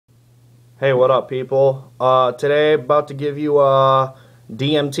Hey, what up, people? Today, about to give you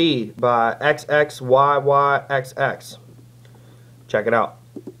DMT by XXYYXX. Check it out.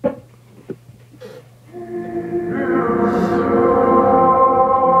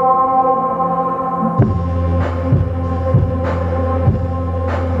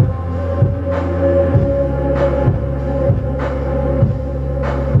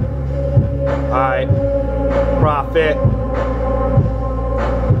 Alright, profit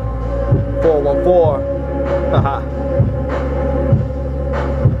 414. Haha.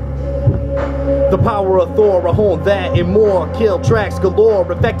 The power of Thor, I hone that and more. Kill tracks galore,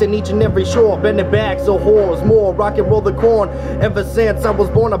 affecting each and every shore. Bending backs of whores, more rock and roll the corn. Ever since I was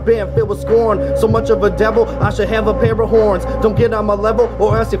born, I've been filled with scorn. So much of a devil, I should have a pair of horns. Don't get on my level,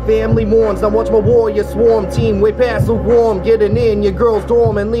 or else your family mourns. Now watch my warrior swarm team way past the warm. Getting in your girl's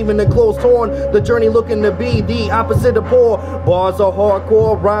dorm and leaving the clothes torn. The journey looking to be the opposite of poor. Bars are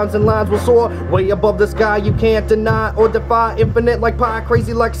hardcore, rhymes and lines will soar. Way above the sky, you can't deny or defy. Infinite like pie,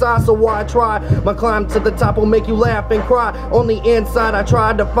 crazy like Psy, so why try? My climb to the top will make you laugh and cry. On the inside I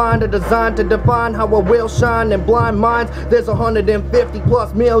try to find a design to define how I will shine in blind minds. There's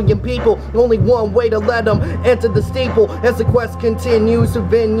 150+ million people, only one way to let them enter the steeple. As the quest continues to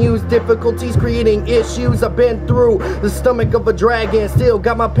venues, difficulties creating issues I've been through. The stomach of a dragon, still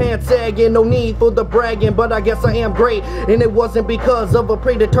got my pants sagging. No need for the bragging, but I guess I am great. And it wasn't because of a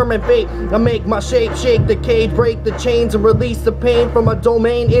predetermined fate. I make my shape, shake the cage, break the chains, and release the pain from my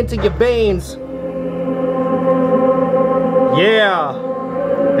domain into your veins. Yeah,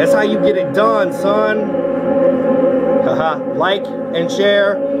 that's how you get it done, son. Haha, like and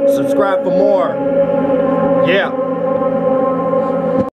share, subscribe for more. Yeah.